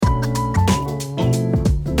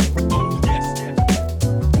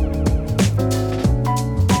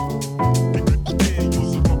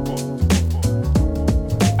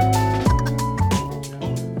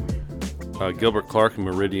Gilbert Clark and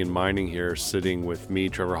Meridian Mining here, sitting with me,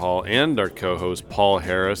 Trevor Hall, and our co-host Paul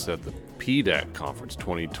Harris at the PDAC Conference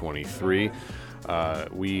 2023. Paul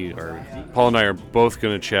and I are both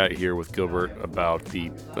going to chat here with Gilbert about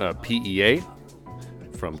the PEA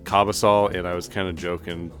from Carbasol, and I was kind of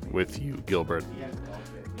joking with you, Gilbert.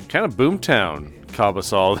 Kind of boomtown,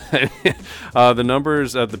 Carbasol. The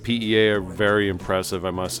numbers at the PEA are very impressive,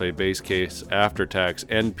 I must say. Base case after-tax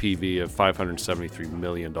NPV of $573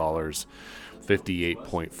 million,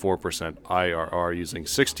 58.4% IRR using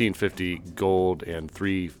 $16.50 gold and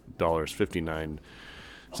 $3.59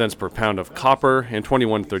 per pound of copper and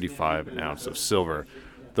 $21.35 an ounce of silver.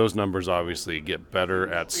 Those numbers obviously get better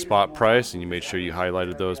at spot price, and you made sure you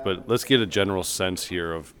highlighted those. But let's get a general sense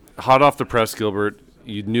here of, hot off the press, Gilbert,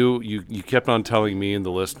 you kept on telling me and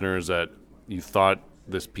the listeners that you thought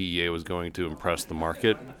this PEA was going to impress the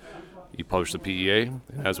market. You published the PEA, and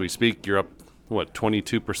as we speak, you're up,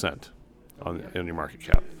 22% on your market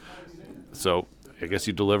cap. So I guess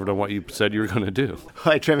you delivered on what you said you were going to do.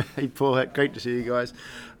 Hi, Trevor. Hey, Paul. Great to see you guys.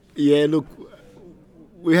 Yeah, look,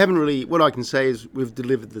 we haven't really, what I can say is we've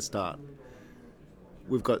delivered the start.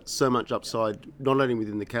 We've got so much upside, not only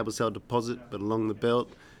within the Carbasol deposit, but along the belt.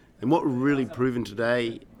 And what we're really proven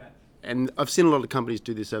today, and I've seen a lot of companies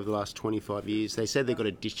do this over the last 25 years, they said they've got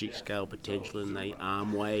a district scale potential and they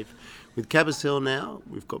arm wave. With Carbasol now,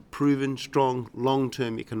 we've got proven, strong,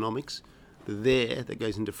 long-term economics that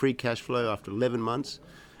goes into free cash flow after 11 months.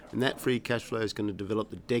 And that free cash flow is going to develop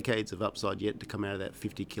the decades of upside yet to come out of that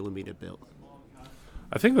 50-kilometre belt.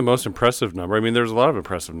 I think the most impressive number, there's a lot of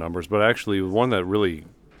impressive numbers, but actually one that really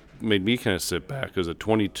made me kind of sit back is a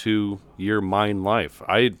 22-year mine life.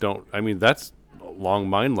 That's a long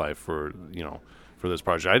mine life for this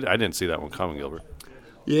project. I didn't see that one coming, Gilbert.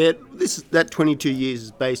 Yeah, that 22 years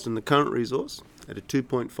is based on the current resource at a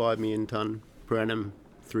 2.5 million tonne per annum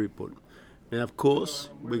throughput. Now, of course,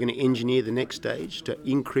 we're going to engineer the next stage to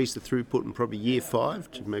increase the throughput in probably year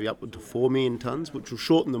 5 to maybe upward to 4 million tonnes, which will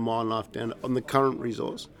shorten the mine life down on the current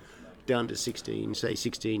resource down to 16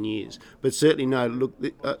 years. But certainly, no, look,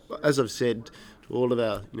 as I've said to all of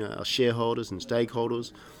our shareholders and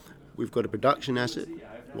stakeholders, we've got a production asset,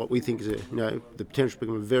 what we think is the potential to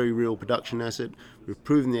become a very real production asset. We've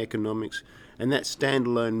proven the economics, and that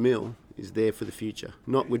standalone mill is there for the future.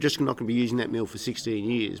 We're just not going to be using that mill for 16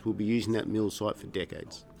 years. We'll be using that mill site for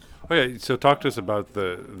decades. Okay, so talk to us about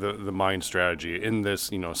the mine strategy in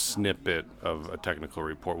this, snippet of a technical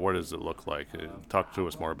report. What does it look like? Talk to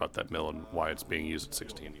us more about that mill and why it's being used at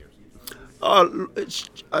 16 years.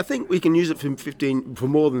 I think we can use it for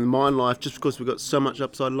more than the mine life, just because we've got so much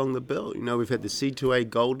upside along the belt. We've had the C2A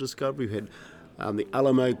gold discovery, we've had the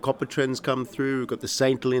Alamo copper trends come through, we've got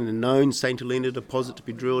the known St. Helena deposit to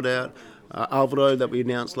be drilled out, Alvaro that we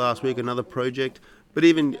announced last week, another project, but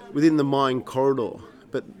even within the mine corridor.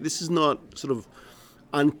 But this is not sort of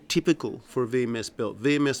untypical for a VMS belt.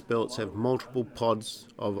 VMS belts have multiple pods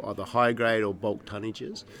of either high grade or bulk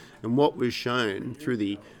tonnages, and what we've shown through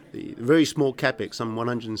the very small capex, some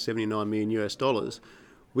 $179 million,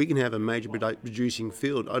 we can have a major producing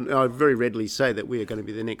field. I very readily say that we are going to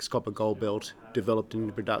be the next copper gold belt developed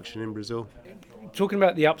into production in Brazil. Talking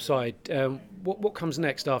about the upside, what comes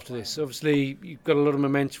next after this? Obviously, you've got a lot of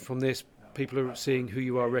momentum from this. People are seeing who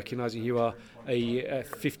you are, recognising you are a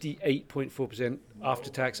 58.4%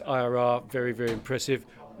 after-tax IRR, very, very impressive.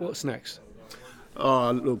 What's next?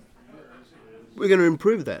 Look, we're going to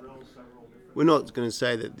improve that. We're not going to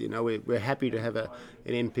say that we're happy to have an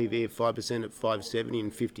NPV of 5% at 570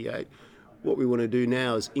 and 58. What we want to do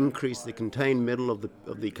now is increase the contained metal of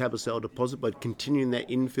the Carbasol deposit by continuing that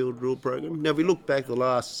infill drill program. Now, if we look back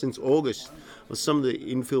since August, some of the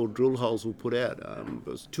infill drill holes we put out, it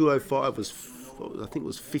was 205 I think it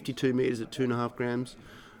was 52 metres at 2.5 grams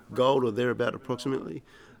gold or thereabout approximately.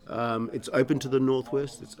 It's open to the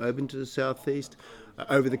northwest, it's open to the southeast.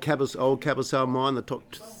 Over the old Carbasol mine, the top,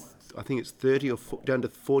 I think it's 30 or down to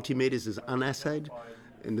 40 metres is unassayed.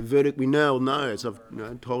 And the verdict, we now know, as I've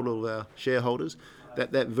told all of our shareholders,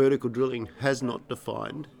 that vertical drilling has not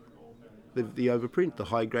defined the overprint, the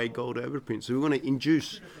high-grade gold overprint. So we want to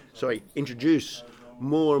introduce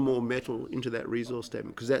more and more metal into that resource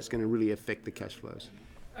statement, because that's going to really affect the cash flows.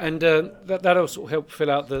 And that also help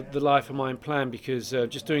fill out the life of mine plan, because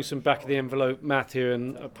just doing some back-of-the-envelope math here,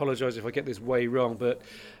 and I apologise if I get this way wrong, but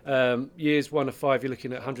years 1 to 5, you're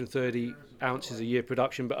looking at 130 ounces a year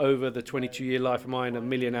production, but over the 22-year life of mine, 1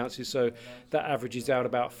 million ounces, so that averages out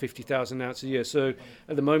about 50,000 ounces a year. So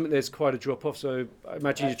at the moment, there's quite a drop-off, so I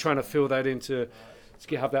imagine you're trying to fill that into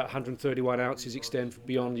to have that 131 ounces extend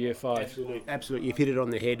beyond year 5. Absolutely, you've hit it on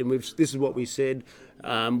the head, and this is what we said.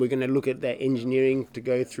 We're going to look at that engineering to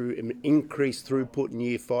go through and increase throughput in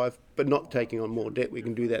year 5, but not taking on more debt. We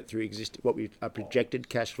can do that through our projected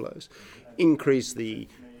cash flows, increase the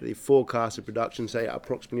forecasted production, say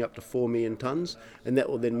approximately up to 4 million tonnes, and that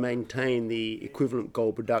will then maintain the equivalent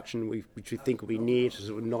gold production, which we think will be near to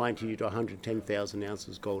sort of 90 to 110,000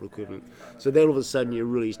 ounces gold equivalent. So then all of a sudden you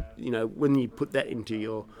really, when you put that into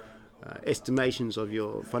your estimations of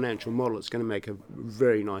your financial model, it's going to make a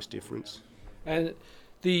very nice difference. And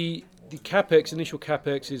the initial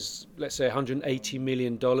capex is, let's say, $180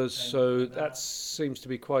 million, so that seems to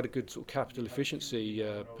be quite a good sort of capital efficiency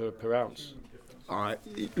per ounce.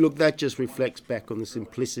 Look, that just reflects back on the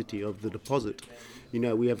simplicity of the deposit.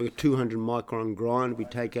 We have a 200 micron grind. We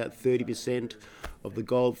take out 30% of the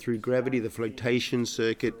gold through gravity, the flotation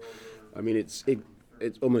circuit. I mean, it's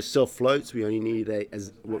almost self-floats. We only need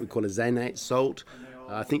what we call a zanate salt.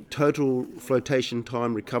 I think total flotation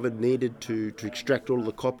time recovered needed to extract all of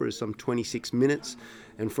the copper is some 26 minutes.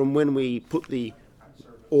 And from when we put the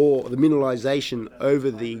mineralisation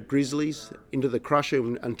over the grizzlies into the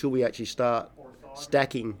crusher until we actually start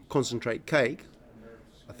stacking concentrate cake,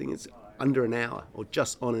 I think it's under an hour or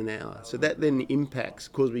just on an hour. So that then impacts,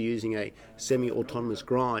 because we're using a semi-autonomous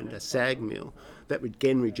grind, a SAG mill, that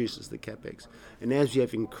again reduces the capex. And as you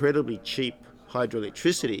have incredibly cheap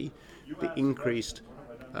hydroelectricity, the increased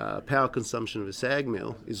power consumption of a SAG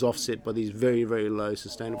mill is offset by these very, very low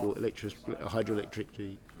sustainable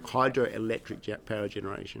hydroelectric power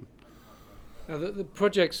generation. Now, the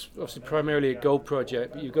project's obviously primarily a gold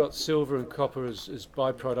project, but you've got silver and copper as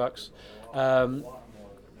byproducts.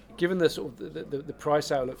 Given the sort of the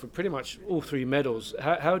price outlook for pretty much all three metals,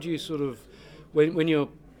 how do you sort of, when you're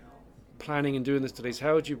planning and doing this studies,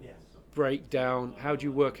 how do you break down, how do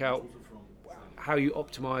you work out how you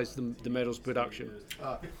optimise the metals production?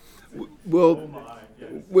 Well,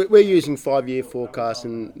 we're using 5-year forecasts,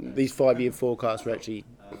 and these 5-year forecasts we're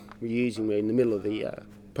in the middle of the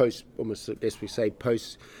post-cap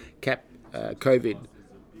COVID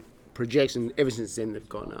projection. Ever since then, they've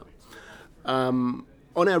gone up. On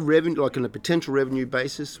our revenue, like on a potential revenue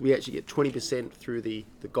basis, we actually get 20% through the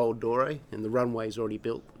gold doré, and the runway is already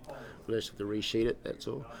built. We just have to resheet it, that's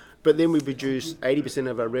all. But then we produce 80%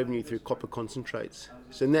 of our revenue through copper concentrates.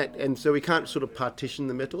 So we can't sort of partition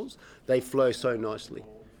the metals. They flow so nicely.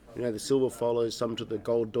 The silver follows some to the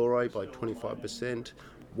gold doré by 25%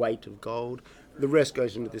 weight of gold. The rest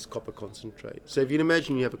goes into this copper concentrate. So if you can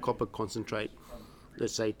imagine you have a copper concentrate,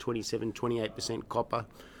 let's say 27-28% copper,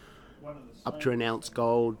 up to an ounce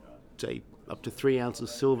gold, say up to 3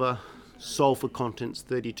 ounces silver, sulfur contents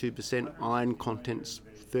 32%, iron contents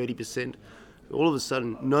 30%. All of a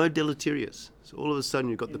sudden, no deleterious. So all of a sudden,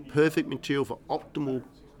 you've got the perfect material for optimal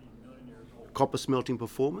copper smelting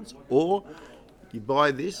performance. Or you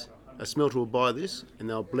buy this, a smelter will buy this, and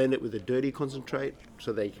they'll blend it with a dirty concentrate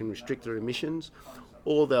so they can restrict their emissions.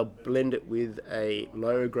 Or they'll blend it with a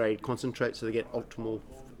lower grade concentrate so they get optimal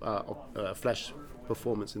flash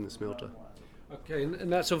performance in the smelter. Okay, and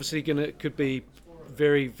that's obviously could be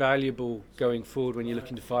very valuable going forward when you're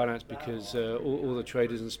looking to finance, because all the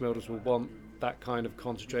traders and smelters will want that kind of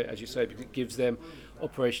concentrate, as you say, because it gives them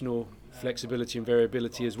operational flexibility and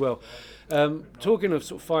variability as well. Talking of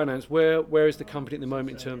sort of finance, where is the company at the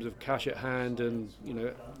moment in terms of cash at hand and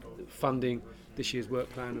funding this year's work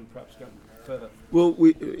plan and perhaps going further? Well,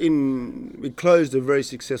 we closed a very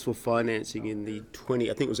successful financing in I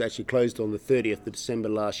think it was actually closed on the 30th of December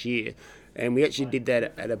last year. And we actually did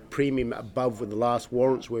that at a premium above when the last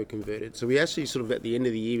warrants were converted. So we actually sort of at the end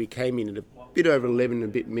of the year, we came in at a bit over 11 and a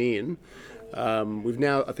bit million. We've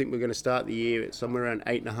now, I think we're going to start the year at somewhere around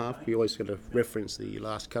 8.5. We always got to reference the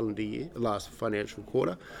last calendar year, the last financial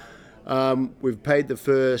quarter. We've paid the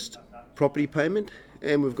first property payment,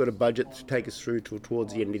 and we've got a budget to take us through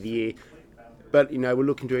towards the end of the year. But, we're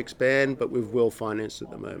looking to expand, but we're well financed at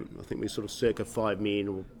the moment. I think we're sort of circa 5 million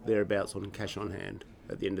or thereabouts on cash on hand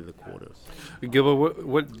at the end of the quarter.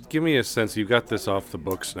 Gilbert, give me a sense. You've got this off the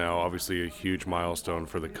books now, obviously a huge milestone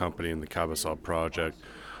for the company and the Cabaçal project.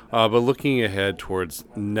 But looking ahead towards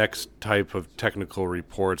next type of technical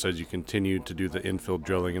reports as you continue to do the infill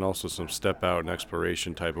drilling and also some step out and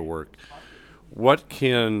exploration type of work, what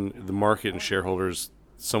can the market and shareholders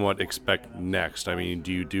somewhat expect next? I mean,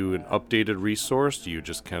 do you do an updated resource? Do you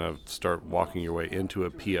just kind of start walking your way into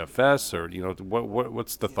a PFS? Or,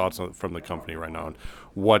 what's the thoughts from the company right now on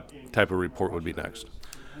what type of report would be next?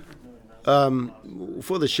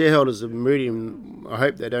 For the shareholders of Meridian, I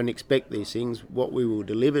hope they don't expect these things. What we will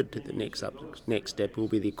deliver to the next step will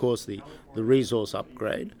be, of course, the resource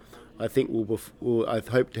upgrade. I think I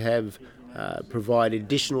hope to have provide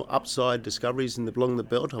additional upside discoveries along the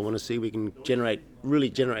belt. I want to see we can really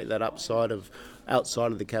generate that upside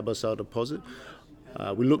outside of the Cabo-Sol deposit.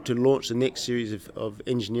 We look to launch the next series of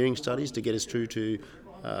engineering studies to get us through to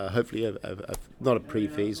hopefully not a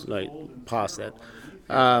pre-feas, past that.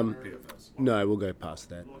 No, we'll go past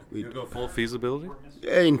that. You'll go full feasibility?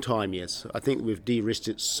 In time, yes. I think we've de-risked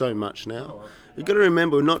it so much now. You've got to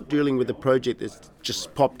remember, we're not dealing with a project that's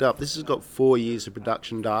just popped up. This has got 4 years of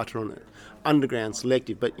production data on it, underground,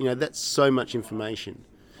 selective, but that's so much information.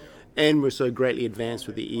 And we're so greatly advanced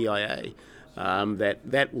with the EIA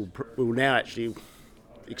that will now actually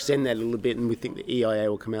extend that a little bit, and we think the EIA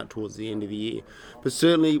will come out towards the end of the year. But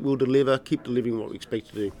certainly we'll keep delivering what we expect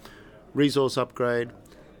to do. Resource upgrade,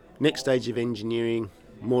 next stage of engineering,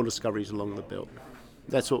 more discoveries along the belt.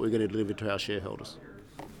 That's what we're going to deliver to our shareholders.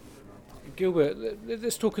 Gilbert,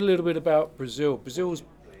 let's talk a little bit about Brazil. Brazil's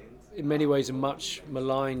in many ways a much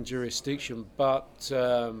maligned jurisdiction, but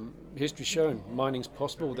history's shown mining's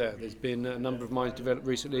possible there. There's been a number of mines developed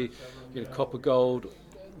recently, copper, gold,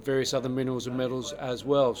 various other minerals and metals as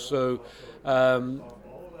well. So do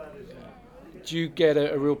you get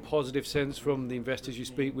a real positive sense from the investors you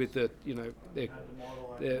speak with that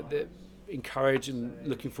they're encouraged and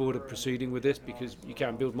looking forward to proceeding with this because you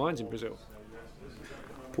can build mines in Brazil?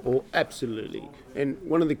 Oh, absolutely. And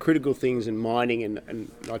one of the critical things in mining, and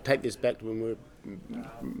I take this back to when we were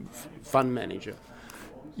fund manager,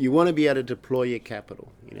 you want to be able to deploy your capital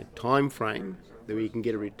in a time frame that you can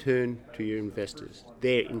get a return to your investors,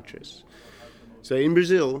 their interests. So in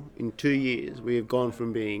Brazil, in 2 years, we have gone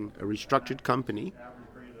from being a restructured company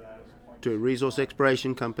to a resource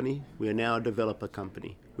exploration company. We are now a developer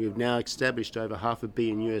company. We have now established over $500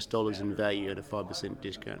 million in value at a 5%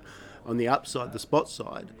 discount. On the upside, the spot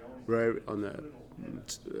side, we're on the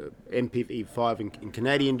NPV 5 in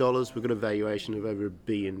Canadian dollars, we've got a valuation of over $1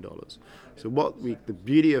 billion. So the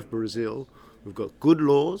beauty of Brazil, we've got good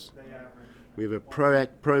laws. We have a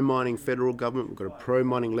pro-mining federal government, we've got a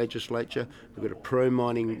pro-mining legislature, we've got a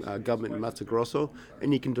pro-mining government in Mato Grosso,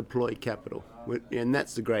 and you can deploy capital. And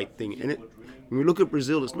that's the great thing. And when we look at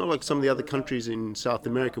Brazil, it's not like some of the other countries in South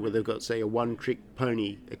America where they've got, say, a one-trick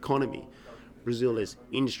pony economy. Brazil has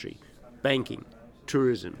industry, banking,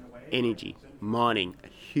 tourism, energy, mining, a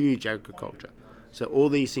huge agriculture. So all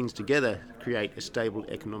these things together create a stable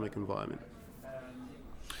economic environment.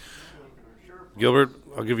 Gilbert,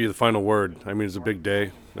 I'll give you the final word. I mean, it's a big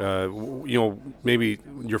day. Maybe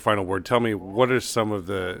your final word. Tell me, what are some of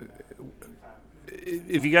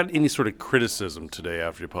if you got any sort of criticism today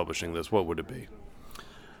after publishing this, what would it be?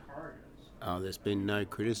 Oh, there's been no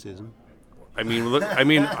criticism. I mean,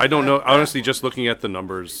 I don't know. Honestly, just looking at the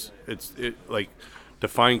numbers,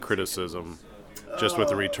 define criticism just with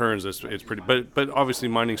the returns. It's pretty, but obviously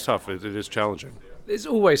mining's tough. It is challenging. There's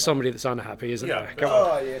always somebody that's unhappy, isn't there? Come on.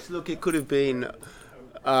 Oh, yes. Look, it could have been,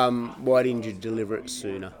 why didn't you deliver it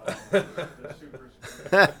sooner?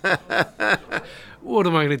 What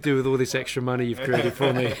am I going to do with all this extra money you've created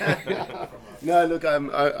for me? No, look,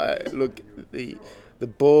 the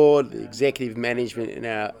board, the executive management,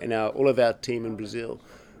 and all of our team in Brazil,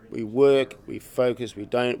 we work, we focus,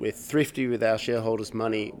 we're thrifty with our shareholders'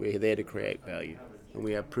 money. We're there to create value. And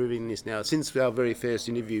we are proving this now. Since our very first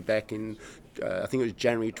interview back in, I think it was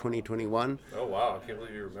January 2021. Oh, wow. I can't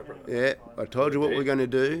believe you remember that. Yeah, I told you what we're going to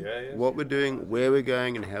do, Yeah. what we're doing, where we're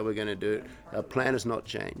going, and how we're going to do it. Our plan has not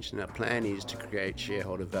changed, and our plan is to create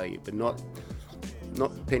shareholder value, but not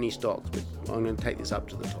penny stocks. But I'm going to take this up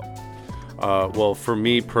to the top. Well, for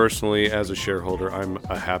me personally, as a shareholder, I'm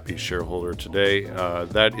a happy shareholder today.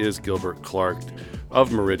 That is Gilbert Clark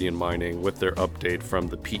of Meridian Mining with their update from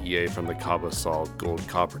the PEA from the Cabo-Sol gold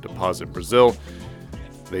copper deposit, Brazil.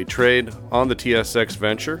 They trade on the TSX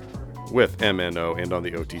Venture with MNO and on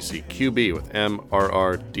the OTC QB with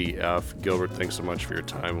MRRDF. Gilbert, thanks so much for your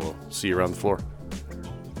time. We'll see you around the floor.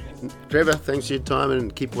 Trevor, thanks for your time,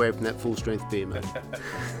 and keep away from that full-strength beer, mate.